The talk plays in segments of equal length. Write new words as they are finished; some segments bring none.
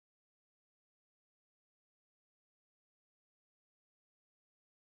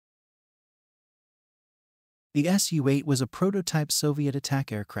The SU-8 was a prototype Soviet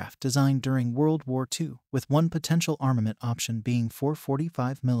attack aircraft designed during World War II, with one potential armament option being 4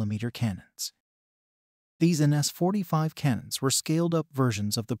 45mm cannons. These NS-45 cannons were scaled-up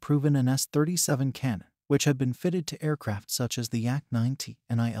versions of the proven NS-37 cannon, which had been fitted to aircraft such as the Yak-9T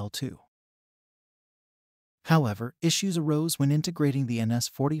and IL-2. However, issues arose when integrating the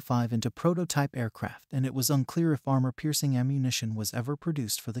NS-45 into prototype aircraft, and it was unclear if armor-piercing ammunition was ever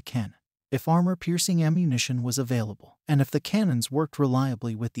produced for the cannon. If armor-piercing ammunition was available, and if the cannons worked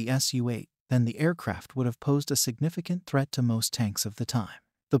reliably with the SU-8, then the aircraft would have posed a significant threat to most tanks of the time.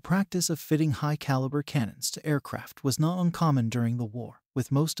 The practice of fitting high-caliber cannons to aircraft was not uncommon during the war,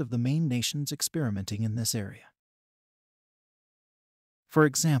 with most of the main nations experimenting in this area. For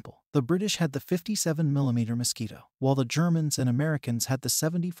example, the British had the 57mm Mosquito, while the Germans and Americans had the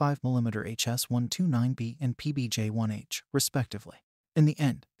 75mm HS-129B and PBJ-1H, respectively. In the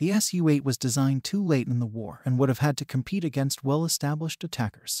end, the SU-8 was designed too late in the war and would have had to compete against well-established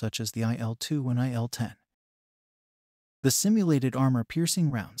attackers such as the IL-2 and IL-10. The simulated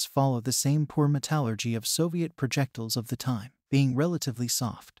armor-piercing rounds follow the same poor metallurgy of Soviet projectiles of the time, being relatively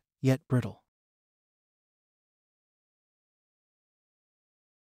soft, yet brittle.